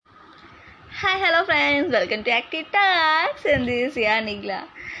Hi, hello friends, welcome to Active Talks, and this is Nigla.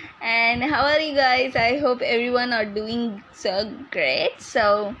 And how are you guys? I hope everyone are doing so great.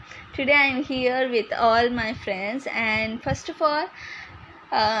 So today I'm here with all my friends, and first of all,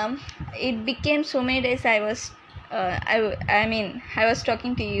 it became so many days I was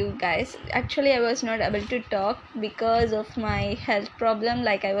talking to you guys. Actually, I was not able to talk because of my health problem,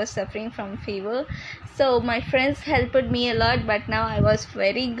 like I was suffering from fever. So my friends helped me a lot, but now I was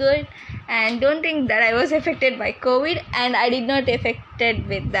very good. And don't think that I was affected by COVID, and I did not affected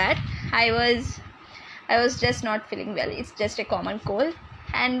with that. I was just not feeling well. It's just a common cold.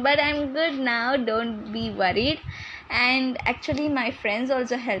 But I'm good now. Don't be worried. And actually my friends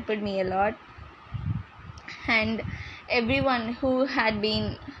also helped me a lot, and everyone who had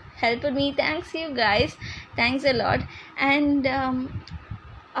been helped me, thanks you guys, thanks a lot. And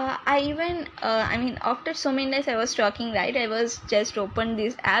after so many days I was talking, right? I was just opened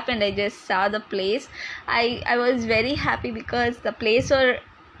this app and I just saw the place. I was very happy because the place are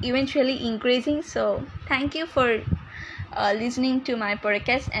eventually increasing. So thank you for listening to my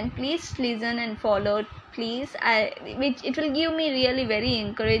podcast, and please listen and follow, please. Which it will give me really very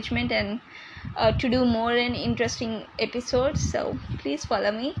encouragement and to do more and interesting episodes. So please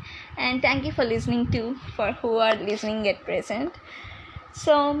follow me, and thank you for listening to, for who are listening at present.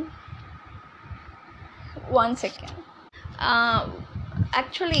 So one second. uh, I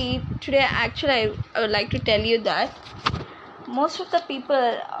would like to tell you that most of the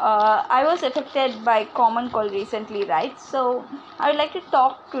people, I was affected by common cold recently, right? So I would like to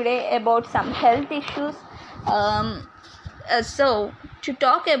talk today about some health issues. So to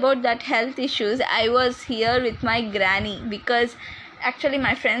talk about that health issues, I was here with my granny because actually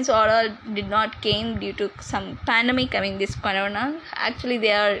my friends all did not came due to some pandemic, this corona. Actually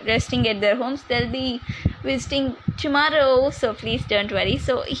they are resting at their homes. They'll be visiting tomorrow, so please don't worry.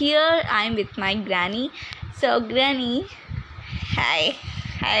 So here I'm with my granny. So granny, hi.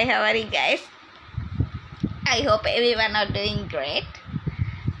 Hi, how are you guys? I hope everyone are doing great.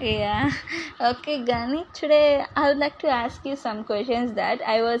 Yeah. Okay, Gani. Today I would like to ask you some questions. That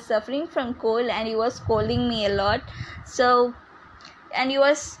I was suffering from cold and you was scolding me a lot. So, and you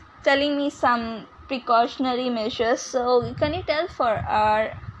was telling me some precautionary measures. So can you tell for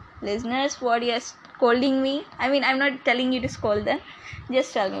our listeners what you are scolding me? I'm not telling you to scold them.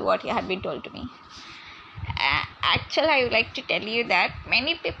 Just tell me what you have been told to me. Actually, I would like to tell you that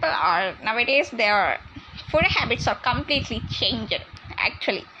many people are nowadays, their food habits are completely changed.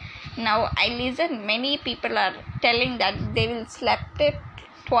 Actually, now I listen, many people are telling that they will sleep at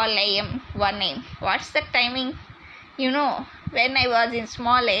 12 a.m., 1 a.m. What's the timing? When I was in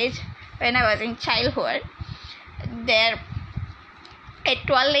small age, when I was in childhood, there at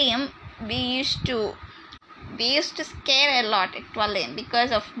 12 a.m. we used to scare a lot at 12 a.m.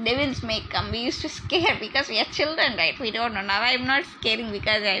 because of devils may come. We used to scare because we are children, right? We don't know. Now I'm not scaring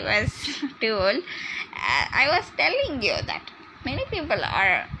because I was too old. I was telling you that many people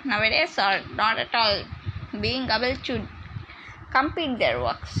are nowadays are not at all being able to complete their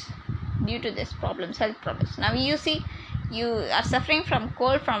works due to this problems, health problems. Now you see, you are suffering from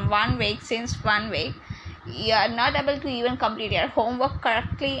cold from 1 week, since 1 week. You are not able to even complete your homework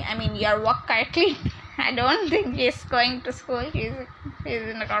correctly. Your work correctly. I don't think she's going to school. She's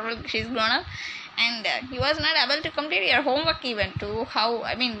in the corporate. She's grown up, and you was not able to complete your homework even to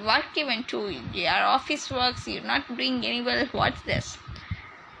work even to your office works. You're not doing any well. What's this?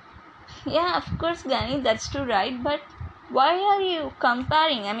 Yeah, of course, Gani, that's true, right? But why are you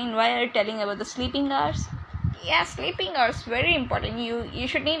comparing? Why are you telling about the sleeping hours? Yeah, sleeping hours very important. You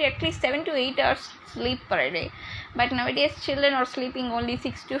should need at least 7 to 8 hours sleep per day. But nowadays children are sleeping only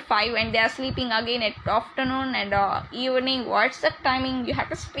 6 to 5, and they are sleeping again at afternoon and evening. What's the timing? You have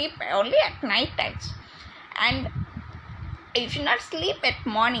to sleep only at night times, and you should not sleep at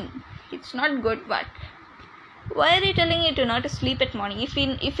morning. It's not good. But why are you telling you to not to sleep at morning?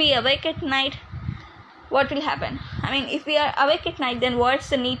 If we awake at night, what will happen? If we are awake at night, then what's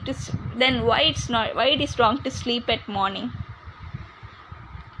the need to? Then why it is wrong to sleep at morning?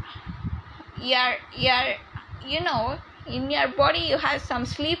 In your body you have some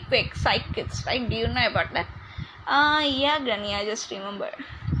sleep wake cycles, right? Do you know about that? Yeah, Granny, I just remember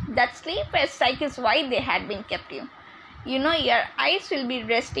that sleep wake cycles, why they had been kept you. Your eyes will be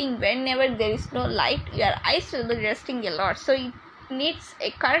resting whenever there is no light. Your eyes will be resting a lot, so it needs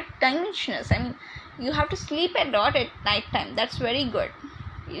a correct dimensions. You have to sleep a lot at night time. That's very good.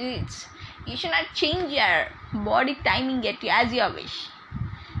 You should not change your body timing as you wish.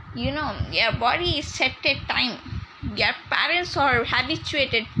 Your body is set at time. Your parents are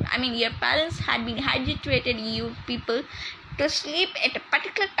habituated. Your parents had been habituated you people to sleep at a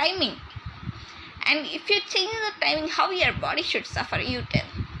particular timing. And if you change the timing, how your body should suffer, you tell.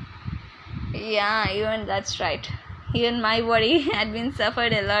 Yeah, even that's right. Even my body had been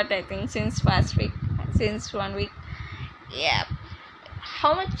suffered a lot, I think, since 1 week. Yeah.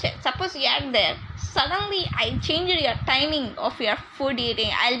 How much? Suppose you are there. Suddenly, I changed your timing of your food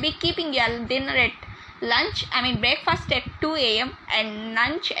eating. I'll be keeping your dinner at breakfast at 2 a.m. and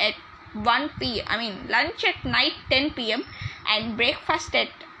lunch at 1 p.m. Lunch at night 10 p.m. and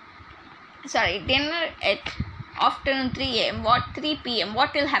dinner at afternoon 3 a.m. 3 p.m.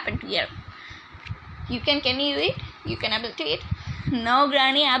 What will happen to you? Can you eat? You can able to eat? No,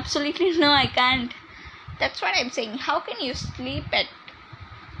 Granny, absolutely no, I can't. That's what I'm saying. How can you sleep at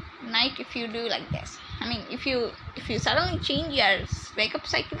night if you do like this? If you suddenly change your wake up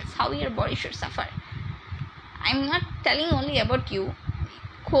cycles, how your body should suffer. I'm not telling only about you.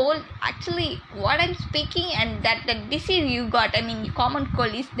 Cold, actually, what I'm speaking and that the disease you got, common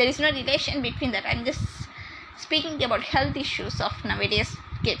cold, there is no relation between that. I'm just speaking about health issues of nowadays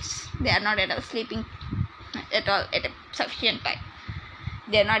kids. They are not at all sleeping at all at a sufficient time.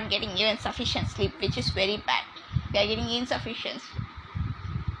 They are not getting even sufficient sleep, which is very bad. They are getting insufficient.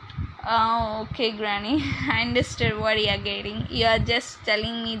 Oh, okay, Granny. I understood what you are getting. You are just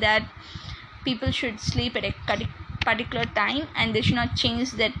telling me that people should sleep at a particular time and they should not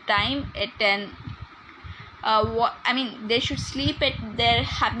change that time at they should sleep at their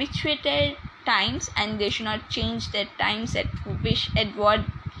habituated times and they should not change their times at the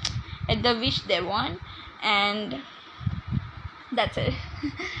wish they want, and that's it.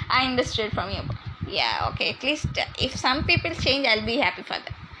 I understood from you. Yeah, okay, at least if some people change, I'll be happy for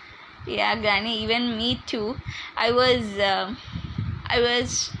that. Yeah, Granny, even me too. I was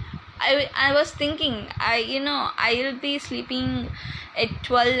thinking, I'll be sleeping at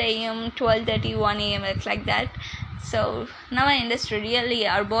 12 a.m., 12:30, 1 a.m. It's like that. So now I understood. Really,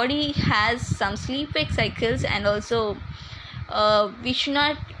 our body has some sleep wake cycles, and also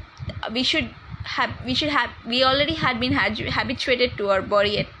we already had been habituated to our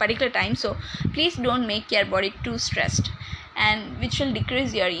body at particular time. So please don't make your body too stressed, and which will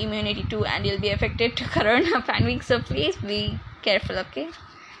decrease your immunity too, and you'll be affected to corona pandemic. So please be careful, okay?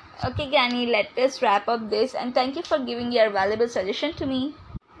 Okay, Granny, let us wrap up this, and thank you for giving your valuable suggestion to me.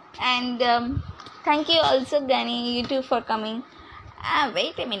 And thank you also, Granny, you too, for coming.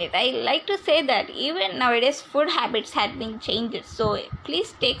 Wait a minute, I like to say that even nowadays food habits had been changed, so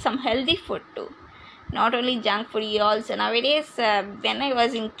please take some healthy food too, not only junk food. Also nowadays, when I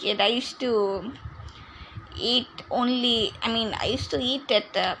was in kid, I used to eat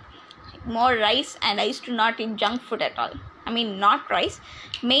at more rice, and I used to not eat junk food at all. Not rice,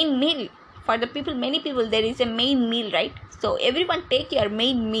 main meal. For the people, many people, there is a main meal, right? So everyone take your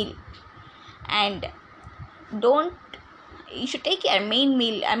main meal, and you should take your main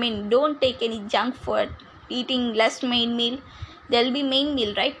meal. Don't take any junk food. Eating less main meal. There will be main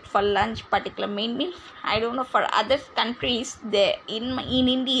meal, right? For lunch, particular main meal. I don't know for other countries. In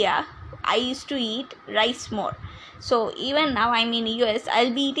India, I used to eat rice more. So even now I'm in US,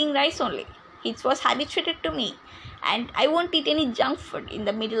 I'll be eating rice only. It was habituated to me. And I won't eat any junk food in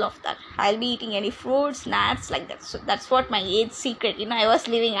the middle of that. I'll be eating any fruits, nuts, like that. So that's what my age secret. I was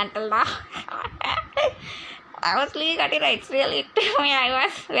living until now. I was living until it's really to me. I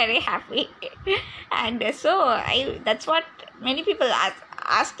was very happy. And so that's what many people are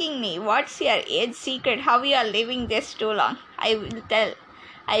asking me. What's your age secret? How you are living this too long? I will tell.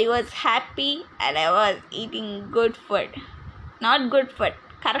 I was happy and I was eating good food. Not good food,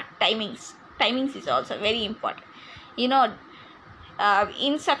 correct timings. Timings is also very important. Incorrect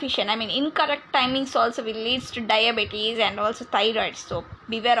timings also will lead to diabetes and also thyroid. So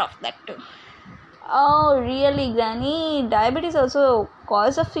beware of that too. Oh, really, Granny? Diabetes also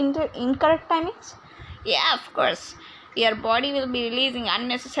cause of incorrect timings? Yeah, of course. Your body will be releasing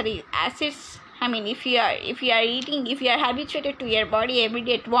unnecessary acids. If you are habituated to your body every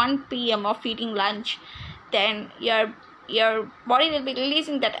day at 1 p.m. of eating lunch, then your body will be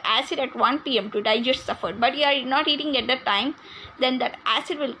releasing that acid at 1 p.m. to digest the food. But you are not eating at that time, then that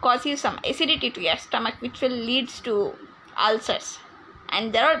acid will cause you some acidity to your stomach, which will leads to ulcers.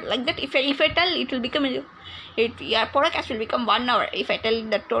 And there are like that. If I tell, it will become your podcast will become 1 hour if I tell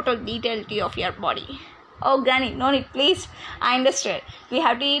the total detail of your body. Oh, Granny, no need, please. I understood. We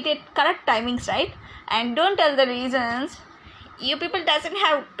have to eat at correct timings, right? And don't tell the reasons. you people doesn't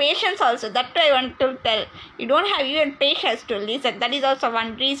have patience also. That's why I want to tell. You don't have even patience to listen. That is also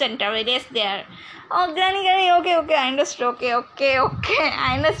one reason nowadays they are. Oh, granny, okay, I understood. Okay,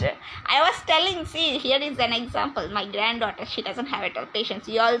 I understood. I was telling, see, here is an example. My granddaughter, she doesn't have at all patience.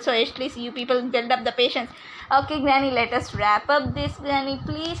 You also, at least you people build up the patience. Okay, granny, let us wrap up this, granny,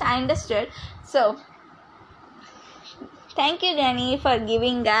 please. I understood. So, thank you, Granny, for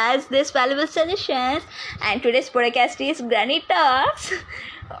giving us this valuable suggestions. And today's podcast is Granny Talks.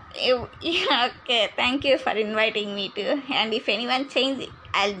 Okay, thank you for inviting me to. And if anyone changes,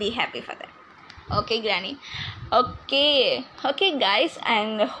 I'll be happy for that. Okay, Granny. Okay, guys,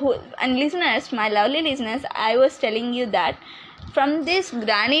 and listeners, my lovely listeners, I was telling you that from this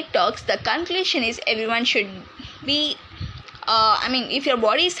Granny Talks, the conclusion is everyone should be. If your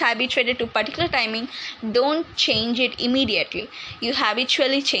body is habituated to particular timing, don't change it immediately. You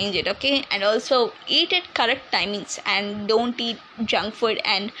habitually change it, okay? And also eat at correct timings and don't eat junk food,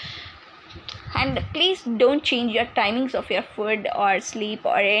 and please don't change your timings of your food or sleep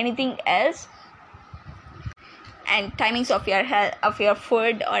or anything else. And timings of your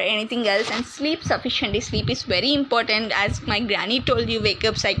food or anything else, and sleep sufficiently. Sleep is very important, as my granny told you, wake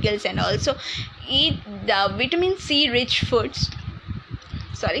up cycles, and also eat the vitamin C rich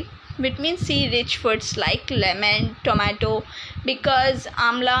foods like lemon, tomato, because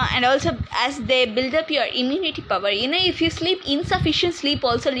amla, and also as they build up your immunity power. If you sleep, insufficient sleep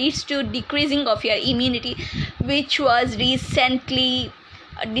also leads to decreasing of your immunity, which was recently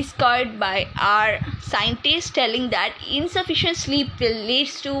discovered by our scientists, telling that insufficient sleep will lead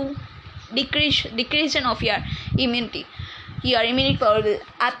to decrease of your immunity. Your immunity power will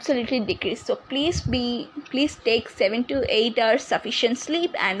absolutely decrease. So please take 7 to 8 hours sufficient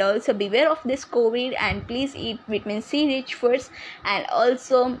sleep, and also beware of this COVID, and please eat vitamin C rich foods, and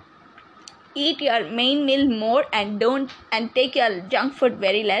also eat your main meal more, and take your junk food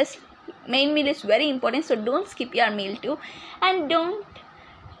very less. Main meal is very important, so don't skip your meal too, and don't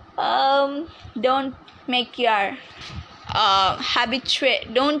make your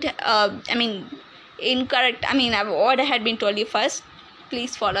incorrect. What I had been told you first,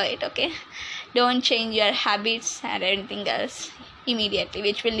 please follow it, okay? Don't change your habits and anything else immediately,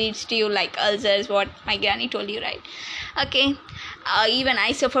 which will lead to you like ulcers, what my granny told you, right? Okay. Even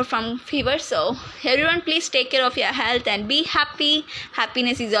I suffer from fever, so everyone please take care of your health and be happy.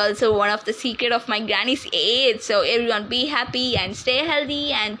 Happiness is also one of the secret of my granny's age, so everyone be happy and stay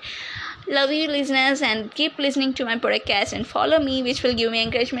healthy, and love you, listeners, and keep listening to my podcast and follow me, which will give me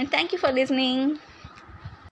encouragement. Thank you for listening.